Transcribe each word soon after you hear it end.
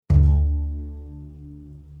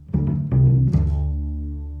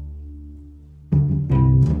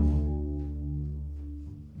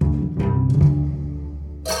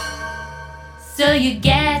Still you're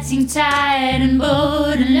getting tired and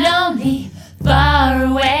bored and lonely, far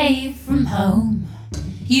away from home.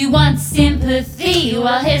 You want sympathy,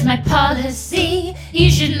 well here's my policy. You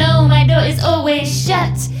should know my door is always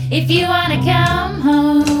shut if you wanna come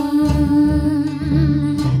home.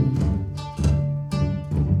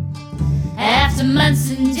 After months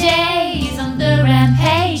and days on the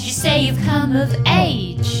rampage, you say you've come of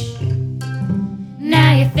age.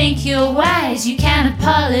 Now you think you're wise, you can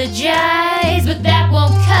apologize, but that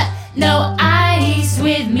won't cut no ice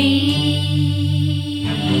with me.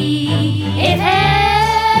 If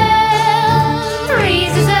hell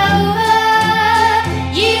freezes over,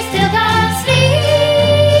 you still can't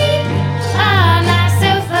sleep on my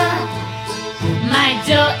sofa. My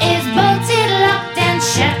door is bolted, locked and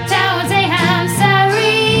shut. I won't say I'm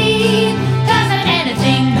sorry, 'cause I'm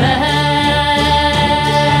anything but.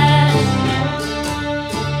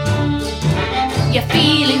 You're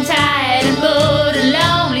feeling tired and bored and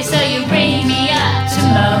lonely, so you bring me up to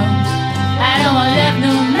moan. I don't want love,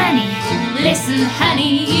 no money. Listen,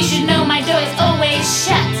 honey, you should know my door is always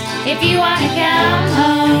shut if you wanna come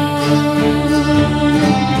home.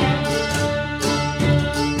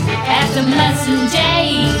 After months and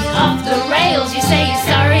days off the rails, you say you're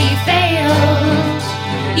sorry you failed.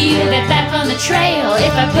 You'll get back on the trail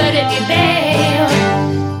if I put up your bail.